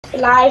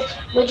live.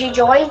 Would you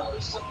join?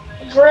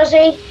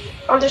 Grizzy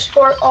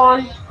underscore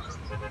on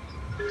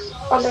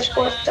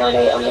underscore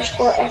 30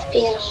 underscore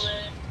FPS.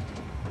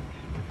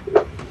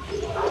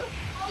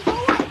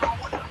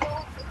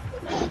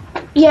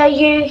 Yeah,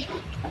 you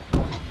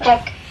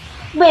pick.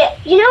 Wait,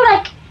 you know,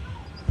 like,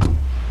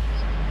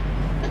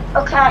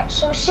 okay,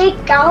 so see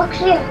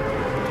Galaxy,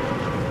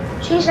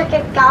 she's like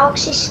a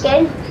Galaxy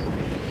skin,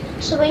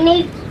 so we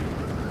need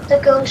to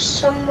go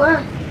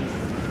somewhere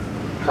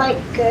quite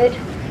good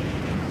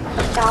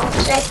with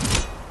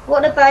Galaxy.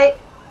 What about,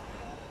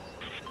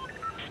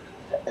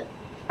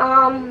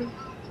 um,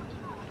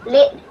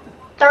 late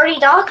 30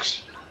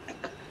 Ducks?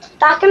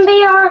 That can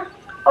be our,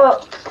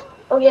 oh,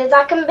 oh yeah,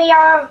 that can be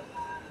our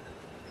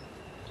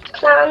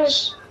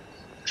clan's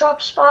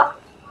drop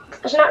spot.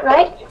 Isn't that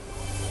right?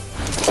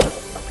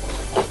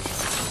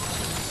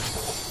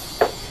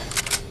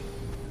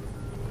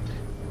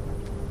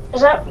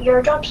 Is that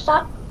your drop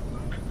spot?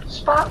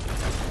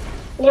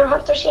 Near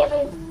Hunter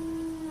 7?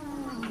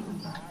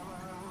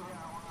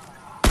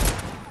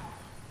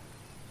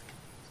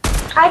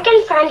 I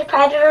can find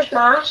Predator's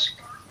mask.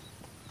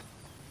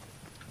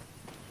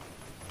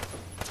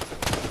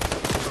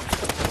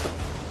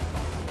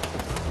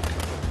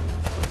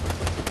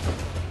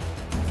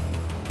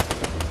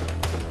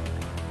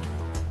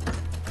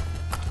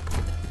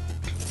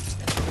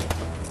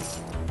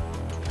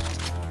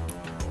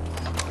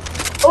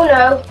 Oh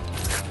no,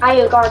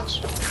 IO guards.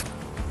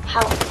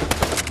 Help.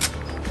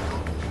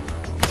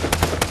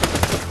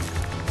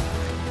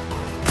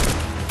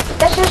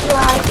 This is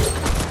why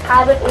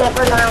I would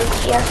never land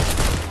here.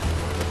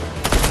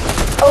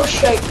 Oh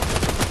shoot.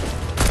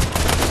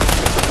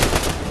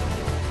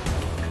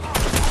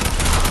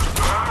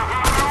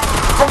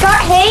 I've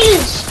got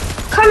heals!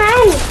 Come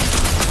in!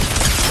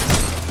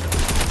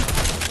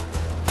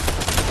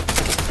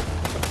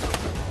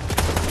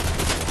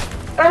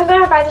 I'm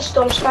gonna buy the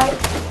Storm Scout.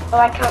 Oh,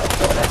 I can't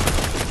afford it.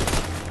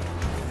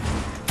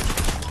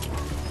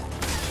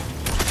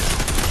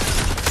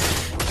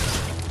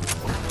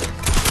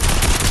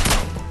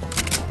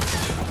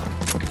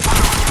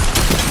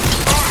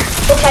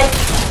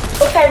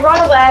 Okay, run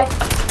away.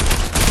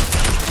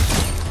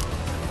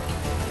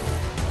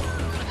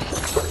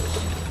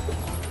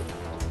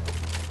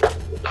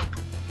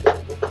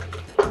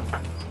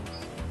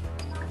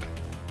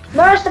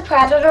 Where's the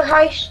Predator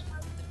house?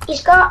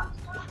 He's got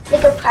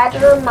like a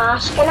Predator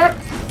mask in it.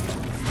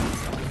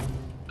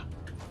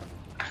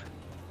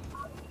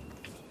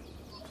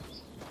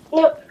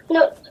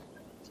 No,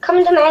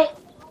 come to me.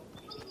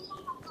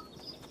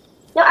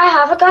 No, I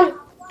have a gun.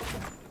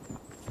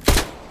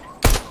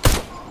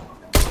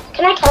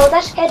 Can I kill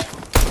this kid?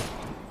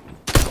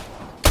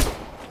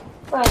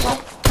 Where is he?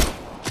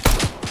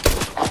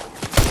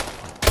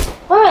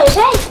 Where is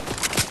he?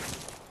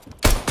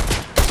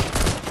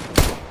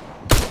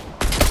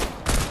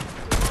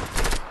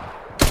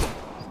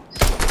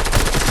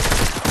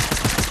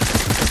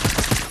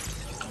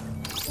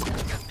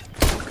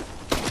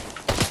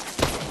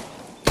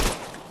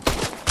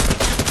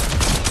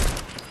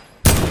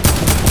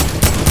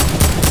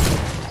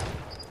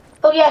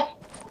 Oh yeah.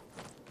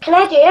 Can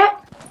I do it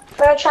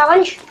for a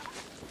challenge?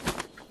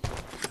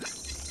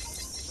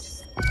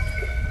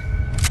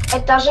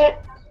 It doesn't.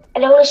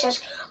 It only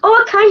says, oh,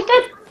 it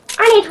counted.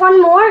 I need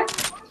one more.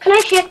 Can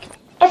I shoot?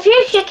 If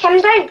you shoot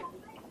him down,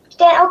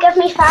 then it'll give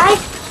me 5.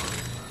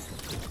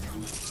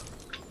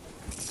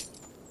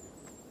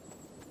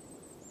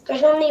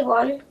 There's only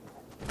one.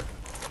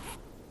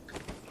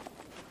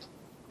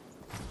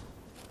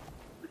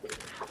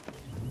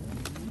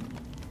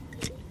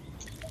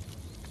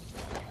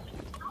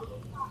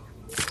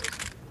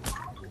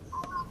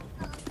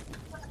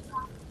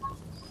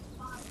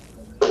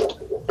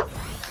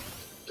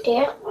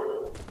 Dear.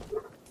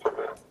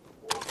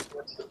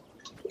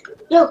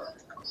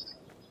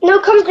 No,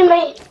 come to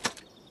me.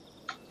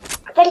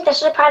 I think this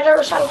is a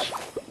Predator's house.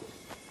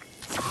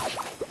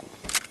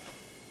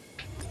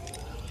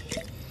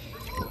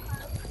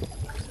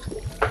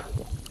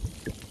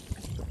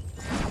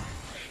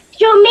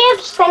 Yo,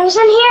 Maeve's things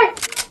in here.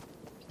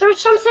 There's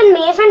something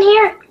Maeve in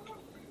here.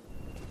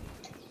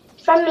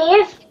 From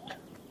Maeve.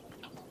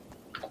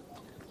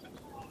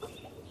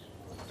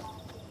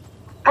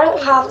 I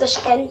don't have the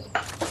skin.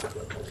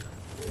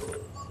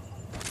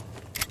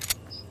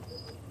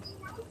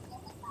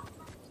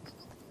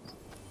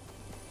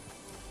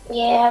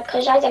 Yeah,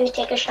 because I didn't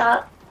take a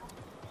shot.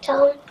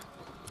 Tell him.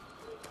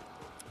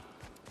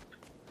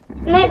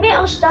 Maybe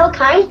it'll still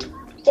count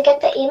to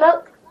get the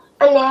emote,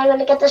 and then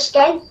when I get the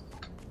skin,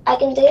 I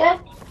can do it.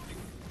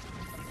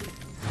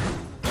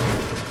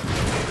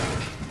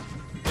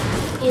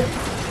 Yeah.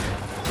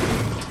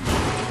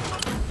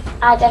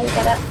 I didn't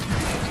get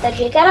it. Did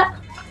you get it?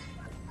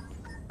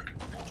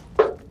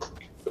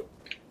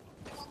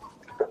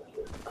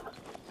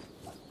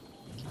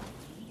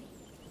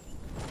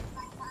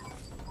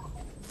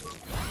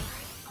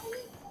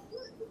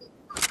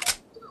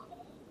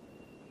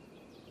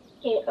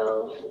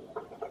 Uh-oh.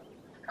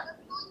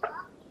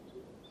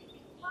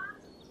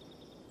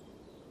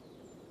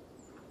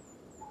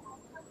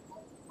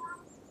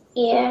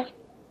 Yeah.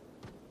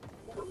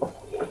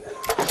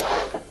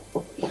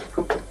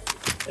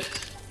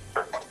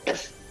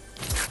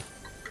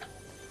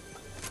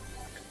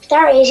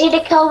 They're easy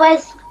to kill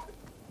with.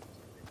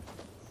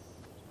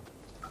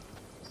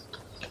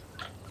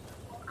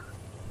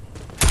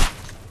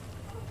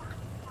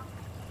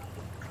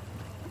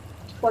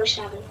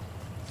 47.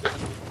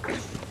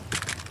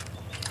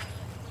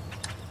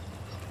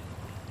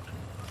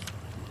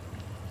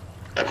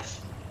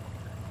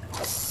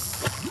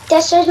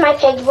 This is my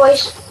pig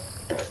voice.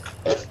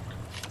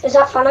 Is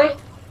that funny?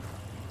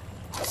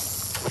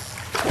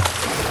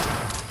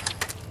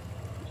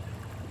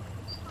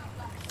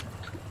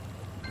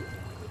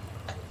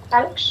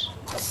 Thanks.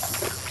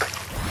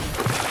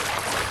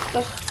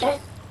 Okay.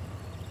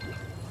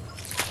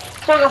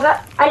 Can I have it?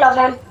 I love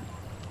him.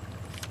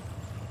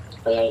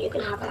 Oh yeah, you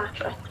can have it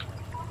actually.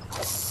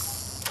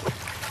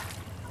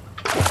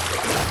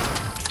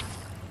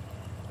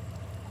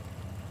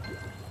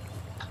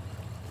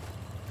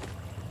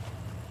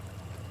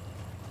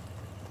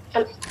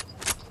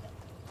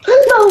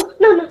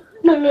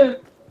 No.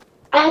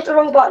 I hit the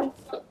wrong button.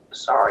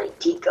 Sorry,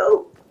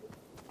 Tico.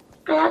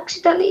 I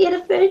accidentally ate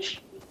a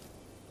fish.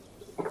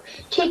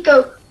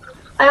 Tico,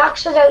 I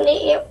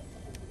accidentally ate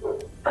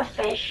a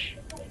fish.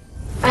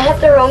 I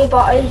hit the wrong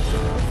button.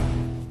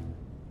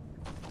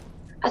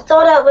 I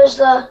thought it was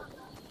the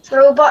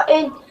throw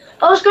button.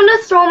 I was going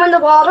to throw him in the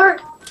water.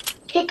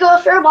 Tico,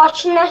 if you're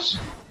watching this,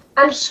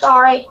 I'm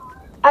sorry.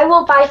 I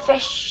will buy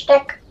fish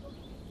stick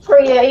for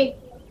you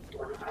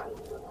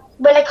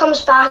when it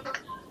comes back.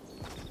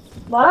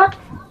 What?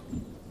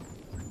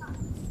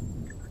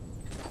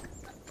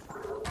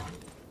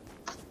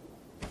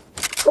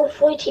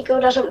 Hopefully Tico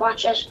doesn't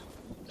watch us.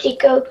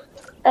 Tico,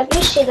 if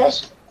you see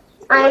this,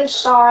 I am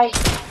sorry.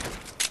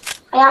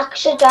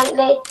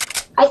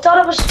 I thought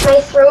it was my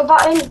throw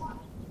button.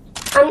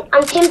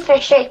 I'm Team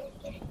Fishy.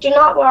 Do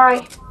not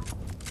worry.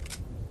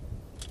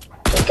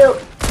 Tico.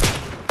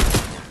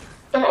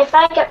 And if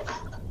I get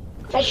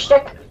fish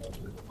stick,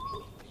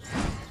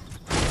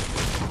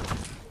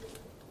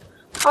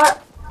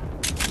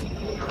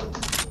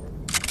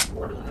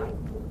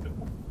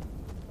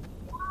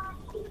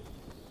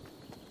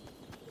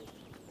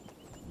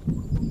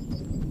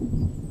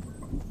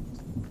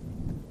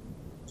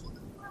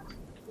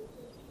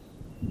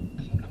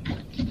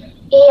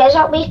 he is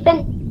at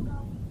weeping.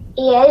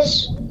 He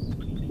is.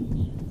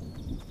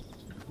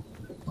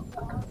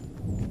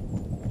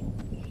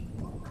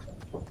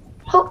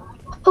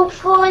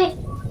 Hopefully,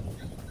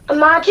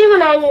 imagine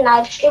when I'm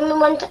live streaming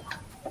one time.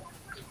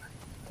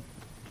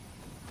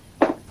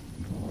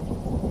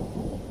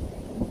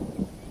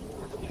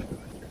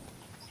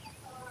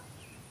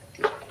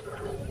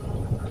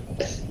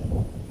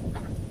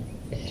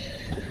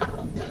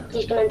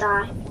 He's gonna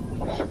die.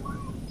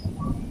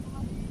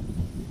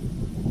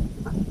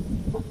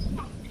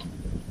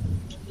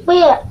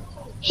 Wait,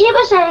 he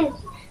was in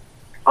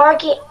our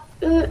game,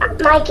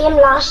 my game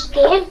last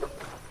game,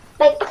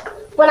 like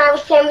when I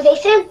was playing with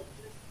Ethan.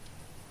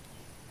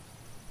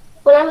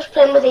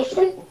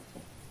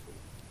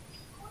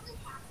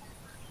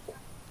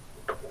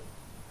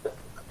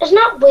 Isn't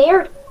that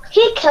weird?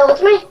 He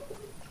killed me.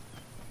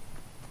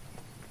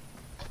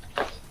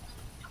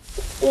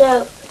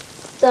 No,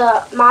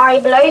 the Mari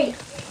Blue.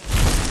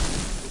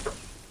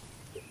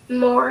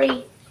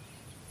 Mari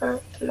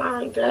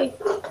Blue.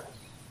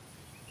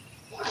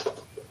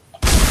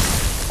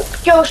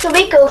 Yo, should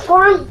we go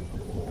for him?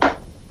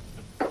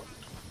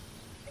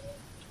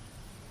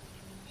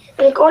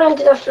 I'm going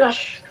into the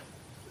flush.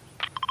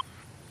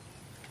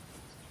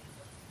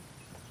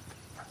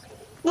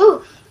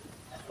 Woo!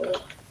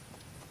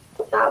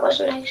 That was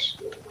nice.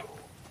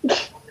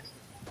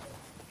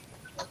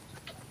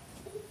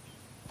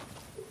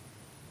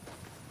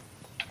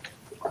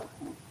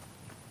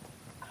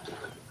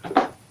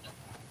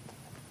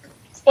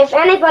 If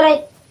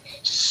anybody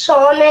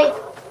saw me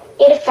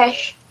eat a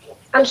fish,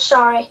 I'm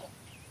sorry.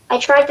 I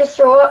tried to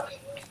throw it.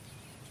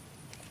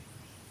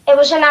 It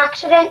was an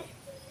accident.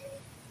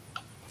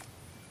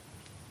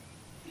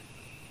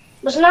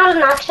 It was not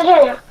an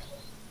accident. An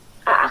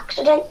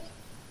accident.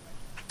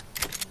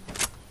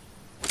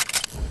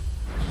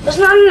 It was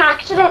not an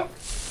accident.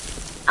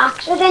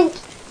 Accident.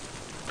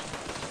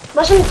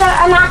 Wasn't there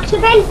an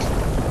accident?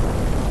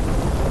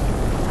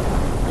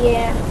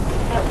 Yeah,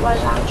 it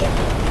was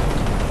accident.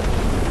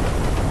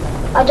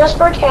 I just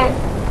pretend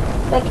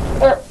like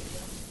it.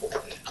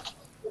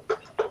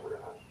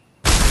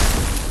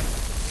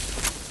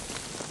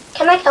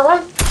 Can I kill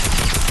him?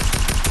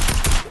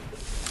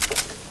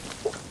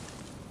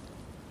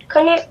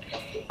 Can you?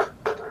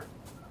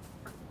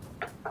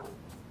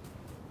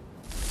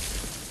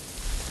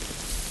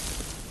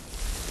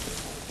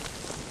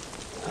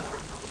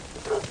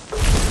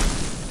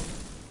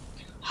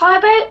 How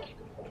about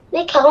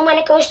they kill him when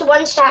it goes to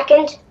 1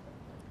 second?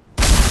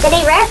 Did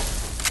he rip?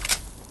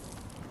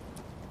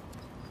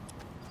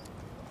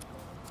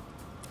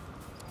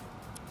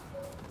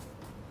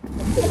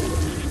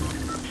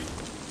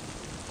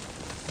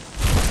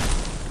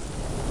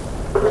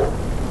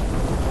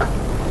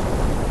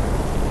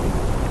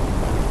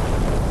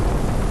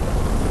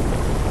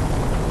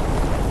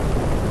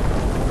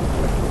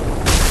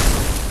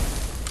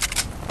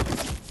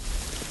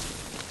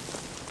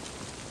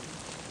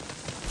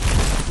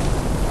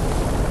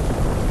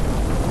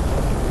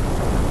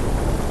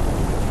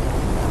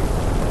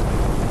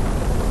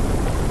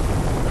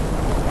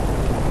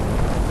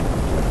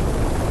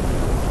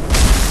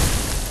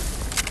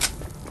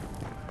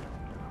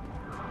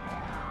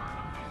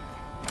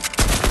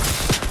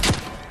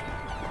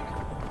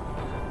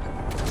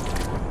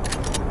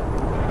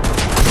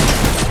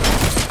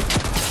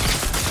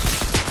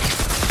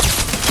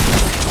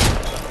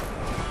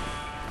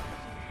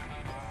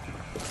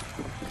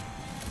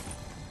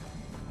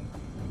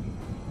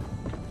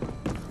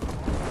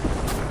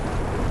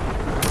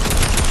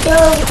 Yo,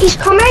 he's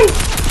coming.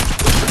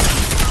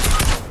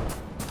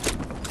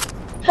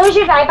 Who's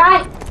your die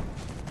by?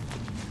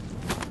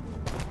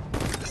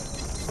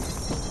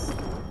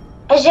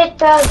 Is it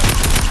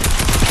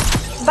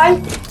the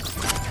bank?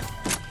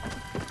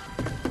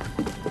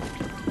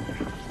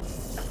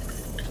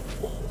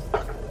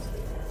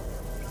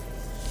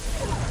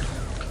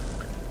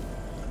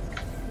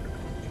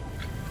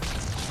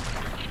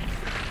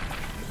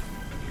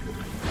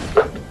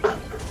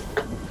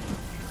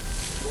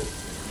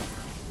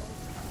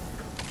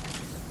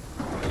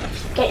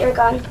 Get your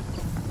gun.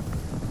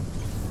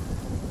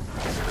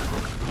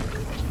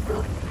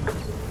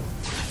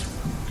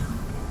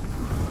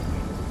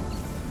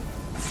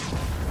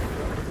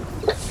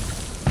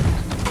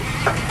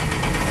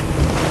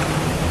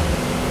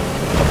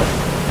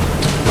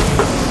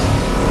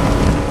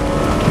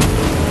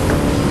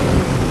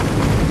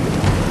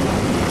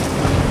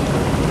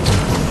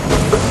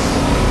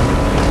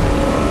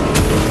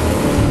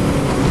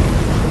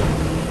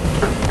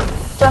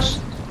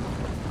 Just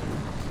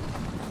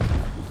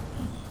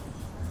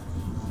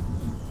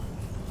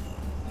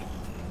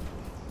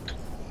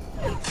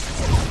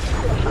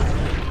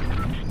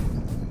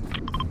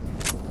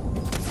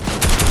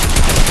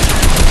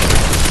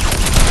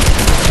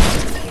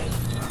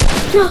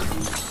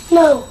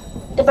no,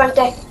 the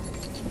birthday.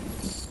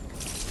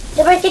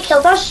 The birthday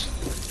killed us.